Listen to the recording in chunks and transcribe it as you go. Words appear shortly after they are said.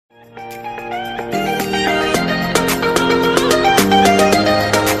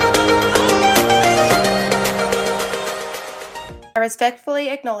respectfully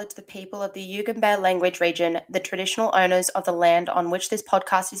acknowledge the people of the Yugambeh language region, the traditional owners of the land on which this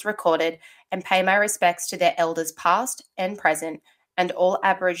podcast is recorded, and pay my respects to their elders past and present, and all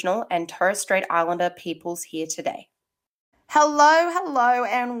Aboriginal and Torres Strait Islander peoples here today. Hello,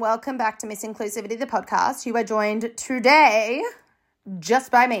 and welcome back to Miss Inclusivity, the podcast. You are joined today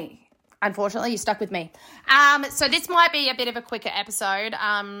just by me. Unfortunately, you're stuck with me. So this might be a bit of a quicker episode,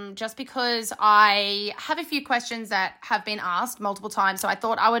 just because I have a few questions that have been asked multiple times. So I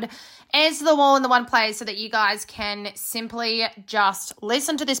thought I would answer them all in the one place so that you guys can simply just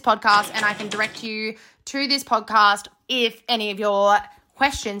listen to this podcast and I can direct you to this podcast if any of your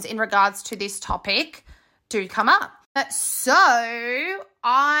questions in regards to this topic do come up. So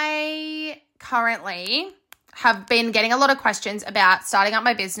I currently have been getting a lot of questions about starting up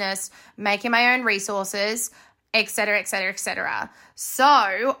my business, making my own resources, etc., etc., etc.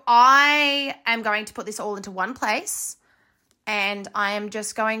 So I am going to put this all into one place and I am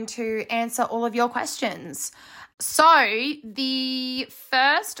just going to answer all of your questions. So the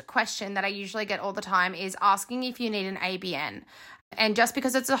first question that I usually get all the time is asking if you need an ABN. And just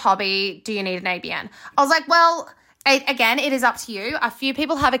because it's a hobby, do you need an ABN? I was like, well, again, it is up to you. A few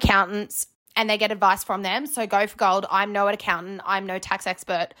people have accountants and they get advice from them. So go for gold. I'm no accountant. I'm no tax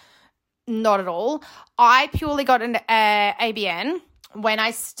expert. Not at all. I purely got an ABN when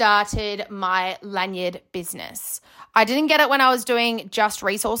I started my lanyard business. I didn't get it when I was doing just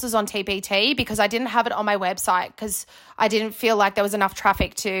resources on TPT because I didn't have it on my website because I didn't feel like there was enough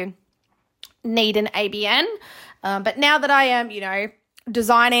traffic to need an ABN. But now that I am,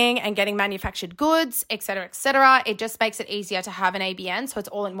 designing and getting manufactured goods, et cetera, it just makes it easier to have an ABN. So it's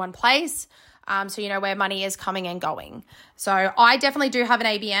all in one place. So you know where money is coming and going. So I definitely do have an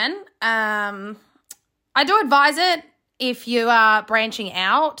ABN. I do advise it if you are branching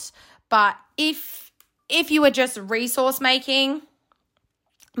out, but if you are just resource making,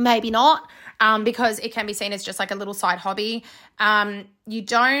 maybe not. Because it can be seen as just like a little side hobby. You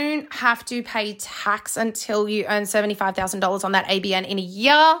don't have to pay tax until you earn $75,000 on that ABN in a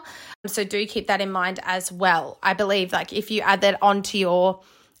year. So do keep that in mind as well. I believe like if you add that onto your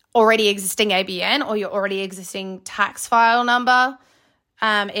already existing ABN or your already existing tax file number,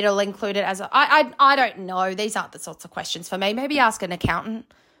 it'll include it as I don't know. These aren't the sorts of questions for me. Maybe ask an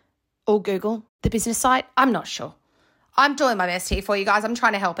accountant or Google the business site. I'm not sure. I'm doing my best here for you guys. I'm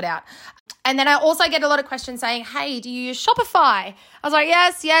trying to help it out. And then I also get a lot of questions saying, hey, do you use Shopify? I was like,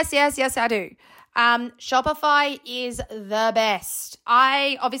 yes, I do. Shopify is the best.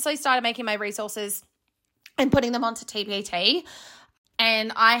 I obviously started making my resources and putting them onto TPT,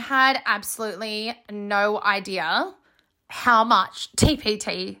 and I had absolutely no idea how much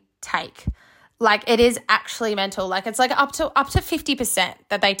TPT take. Like it is actually mental. Like it's like up to 50%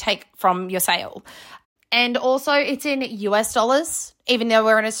 that they take from your sale. And also it's in US dollars, even though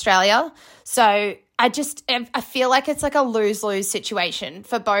we're in Australia. So I feel like it's like a lose-lose situation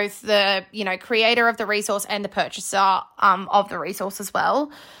for both the, creator of the resource and the purchaser of the resource as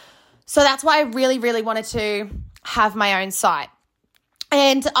well. So that's why I really, really wanted to have my own site.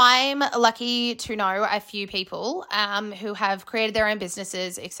 And I'm lucky to know a few people who have created their own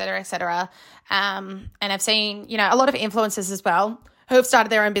businesses, et cetera, and I've seen, a lot of influencers as well who have started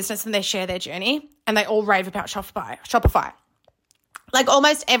their own business and they share their journey and they all rave about Shopify. Like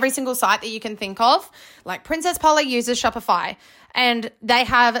almost every single site that you can think of, like Princess Polly uses Shopify and they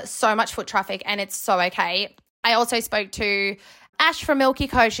have so much foot traffic and it's so okay. I also spoke to Ash from Milky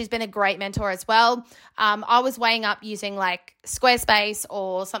Co. She's been a great mentor as well. I was weighing up using like Squarespace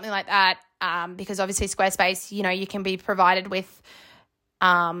or something like that because obviously Squarespace, you can be provided with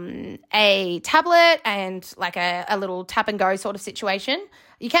a tablet and like a little tap and go sort of situation.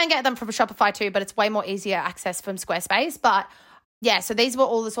 You can get them from Shopify too, but it's way more easier access from Squarespace. But yeah, so these were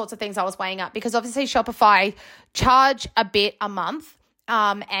all the sorts of things I was weighing up because obviously Shopify charge a bit a month.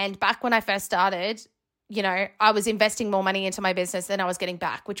 And back when I first started, I was investing more money into my business than I was getting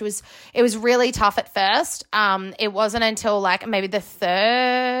back, it was really tough at first. It wasn't until like maybe the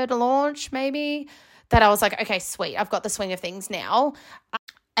third launch maybe that I was like, okay, sweet, I've got the swing of things now.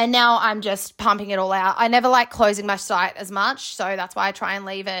 And now I'm just pumping it all out. I never like closing my site as much, so that's why I try and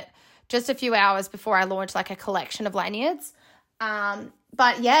leave it just a few hours before I launch like a collection of lanyards.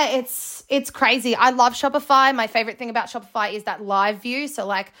 But yeah, it's crazy. I love Shopify. My favorite thing about Shopify is that live view. So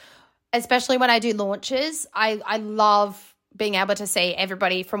like, especially when I do launches, I love being able to see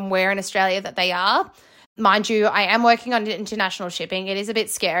everybody from where in Australia that they are. Mind you, I am working on international shipping. It is a bit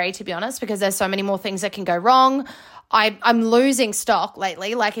scary, to be honest, because there's so many more things that can go wrong. I'm losing stock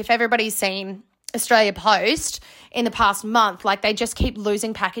lately. Like if everybody's seen Australia Post in the past month, like they just keep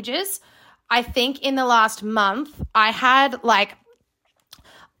losing packages. I think in the last month, I had like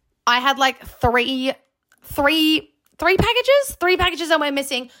I had like three packages that were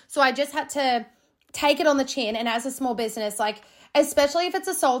missing. So I just had to take it on the chin. And as a small business, like, especially if it's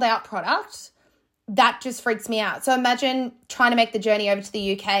a sold out product, that just freaks me out. So imagine trying to make the journey over to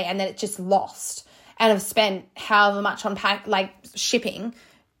the UK and then it's just lost and I've spent however much on shipping.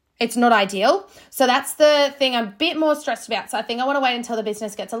 It's not ideal. So that's the thing I'm a bit more stressed about. So I think I want to wait until the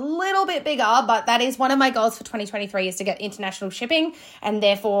business gets a little bit bigger, but that is one of my goals for 2023 is to get international shipping and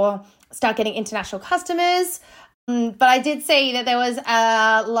therefore start getting international customers. But I did see that there was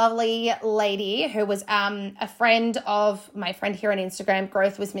a lovely lady who was a friend of my friend here on Instagram,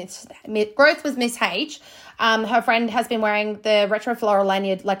 Growth was Miss H. Her friend has been wearing the retro floral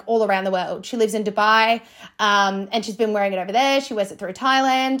lanyard like all around the world. She lives in Dubai and she's been wearing it over there. She wears it through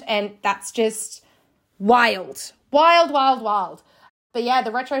Thailand and that's just wild. Wild. But yeah,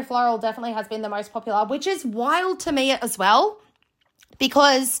 the retro floral definitely has been the most popular, which is wild to me as well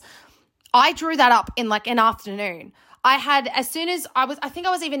because I drew that up in like an afternoon. I think I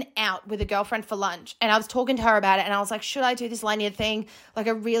was even out with a girlfriend for lunch and I was talking to her about it and I was like, should I do this lanyard thing? Like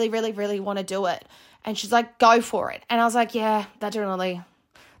I really, really, really want to do it. And she's like, go for it. And I was like, yeah, that didn't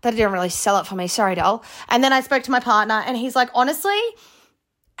really sell it for me. Sorry, doll. And then I spoke to my partner and he's like, honestly,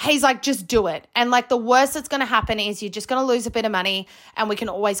 just do it. And like the worst that's going to happen is you're just going to lose a bit of money and we can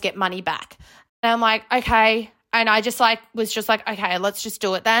always get money back. And I'm like, okay. And I was just like, okay, let's just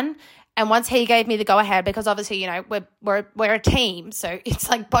do it then. And once he gave me the go ahead, because obviously, you know, we're a team, so it's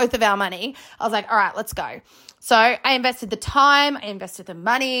like both of our money. I was like, all right, let's go. So I invested the time, I invested the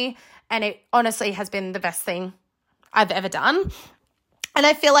money, and it honestly has been the best thing I've ever done. And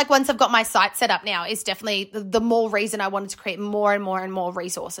I feel like once I've got my site set up now is definitely the more reason I wanted to create more and more and more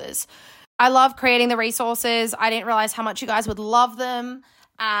resources. I love creating the resources. I didn't realize how much you guys would love them.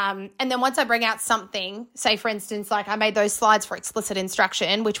 And then once I bring out something, say for instance, like I made those slides for explicit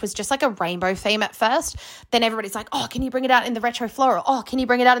instruction, which was just like a rainbow theme at first. Then everybody's like, oh, can you bring it out in the retro floral? Oh, can you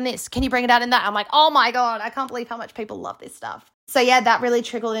bring it out in this? Can you bring it out in that? I'm like, oh my God, I can't believe how much people love this stuff. So yeah, that really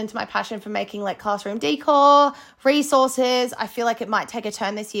trickled into my passion for making like classroom decor, resources. I feel like it might take a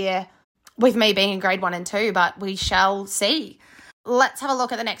turn this year with me being in grade 1 and 2, but we shall see. Let's have a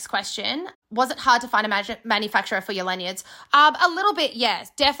look at the next question. Was it hard to find a manufacturer for your lanyards? A little bit, yes.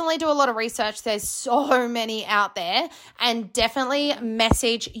 Definitely do a lot of research. There's so many out there. And definitely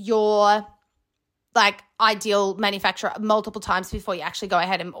message your like ideal manufacturer multiple times before you actually go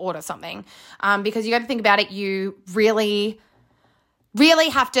ahead and order something. Because you got to think about it. You really, really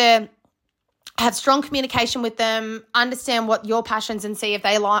have to have strong communication with them, understand what your passions and see if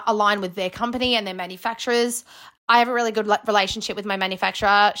they align with their company and their manufacturers. I have a really good relationship with my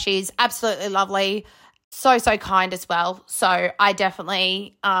manufacturer. She's absolutely lovely, so kind as well. So I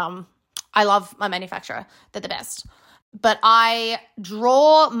definitely, I love my manufacturer. They're the best. But I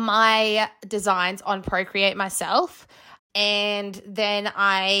draw my designs on Procreate myself and then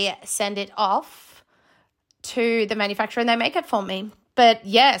I send it off to the manufacturer and they make it for me. But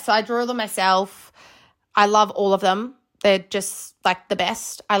yeah, so I draw them myself. I love all of them. They're just like the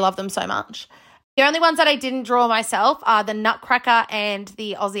best. I love them so much. The only ones that I didn't draw myself are the Nutcracker and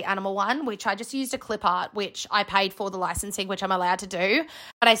the Aussie Animal one, which I just used a clip art, which I paid for the licensing, which I'm allowed to do,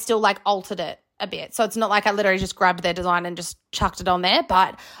 but I still like altered it a bit. So it's not like I literally just grabbed their design and just chucked it on there,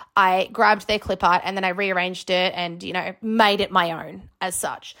 but I grabbed their clip art and then I rearranged it and, you know, made it my own as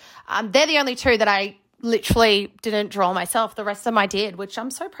such. They're the only two that I literally didn't draw myself. The rest of them I did, which I'm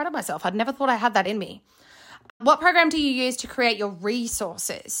so proud of myself. I'd never thought I had that in me. What program do you use to create your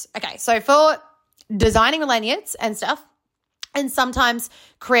resources? Okay, so for designing lanyards and stuff, and sometimes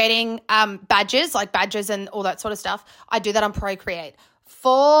creating badges and all that sort of stuff, I do that on Procreate.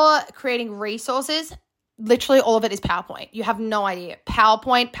 For creating resources, literally all of it is PowerPoint. You have no idea.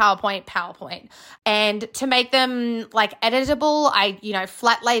 PowerPoint. And to make them like editable, I, you know,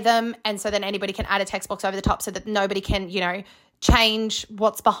 flat lay them. And so then anybody can add a text box over the top so that nobody can, you know, change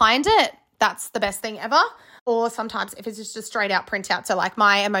what's behind it. That's the best thing ever. Or sometimes if it's just a straight out printout, so like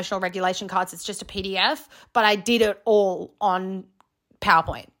my emotional regulation cards, it's just a PDF, but I did it all on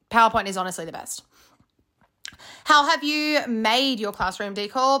PowerPoint. PowerPoint is honestly the best. How have you made your classroom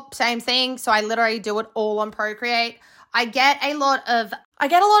decor? Same thing. So I literally do it all on Procreate. I get a lot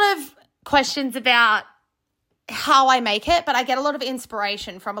of questions about how I make it, but I get a lot of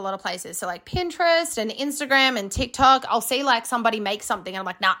inspiration from a lot of places. So like Pinterest and Instagram and TikTok, I'll see like somebody make something and I'm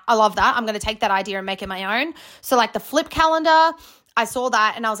like, nah, I love that. I'm going to take that idea and make it my own. So like the flip calendar, I saw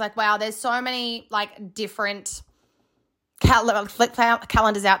that and I was like, wow, there's so many like different flip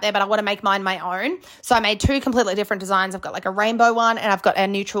calendars out there, but I want to make mine my own. So I made 2 completely different designs. I've got like a rainbow one and I've got a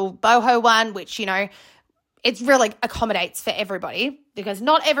neutral boho one, which, you know, it really accommodates for everybody. because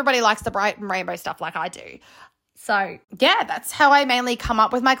not everybody likes the bright and rainbow stuff like I do. So yeah, that's how I mainly come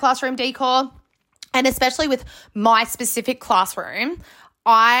up with my classroom decor. And especially with my specific classroom,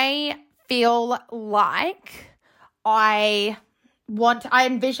 I feel like I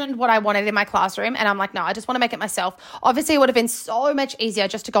envisioned what I wanted in my classroom, and I'm like, no, I just want to make it myself. Obviously, it would have been so much easier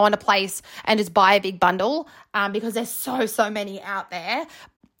just to go into Place and just buy a big bundle because there's so many out there.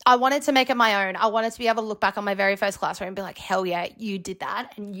 I wanted to make it my own. I wanted to be able to look back on my very first classroom and be like, hell yeah, you did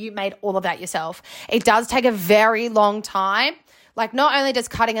that and you made all of that yourself. It does take a very long time. Like, not only does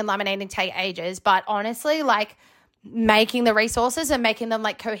cutting and laminating take ages, but honestly, like, making the resources and making them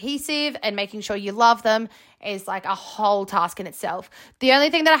like cohesive and making sure you love them is like a whole task in itself. The only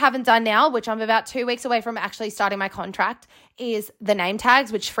thing that I haven't done now, which I'm about 2 weeks away from actually starting my contract, is the name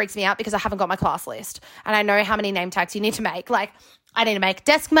tags, which freaks me out because I haven't got my class list. And I know how many name tags you need to make. Like, I need to make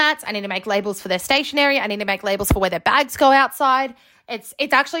desk mats. I need to make labels for their stationery. I need to make labels for where their bags go outside. It's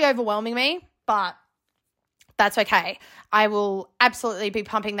actually overwhelming me, but that's okay. I will absolutely be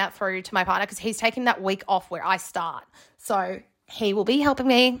pumping that through to my partner because he's taking that week off where I start. So he will be helping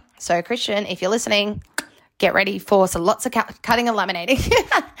me. So Christian, if you're listening, get ready for lots of cutting and laminating.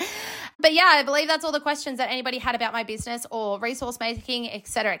 But yeah, I believe that's all the questions that anybody had about my business or resource making, et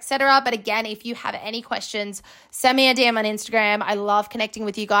cetera, et cetera. But again, if you have any questions, send me a DM on Instagram. I love connecting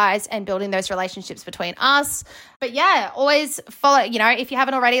with you guys and building those relationships between us. But yeah, always follow, if you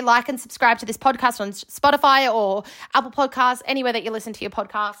haven't already, like and subscribe to this podcast on Spotify or Apple Podcasts, anywhere that you listen to your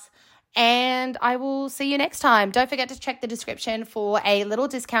podcasts. And I will see you next time. Don't forget to check the description for a little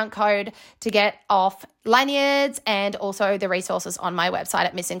discount code to get off lanyards and also the resources on my website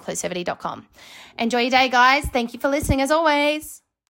at missinclusivity.com. Enjoy your day, guys. Thank you for listening as always.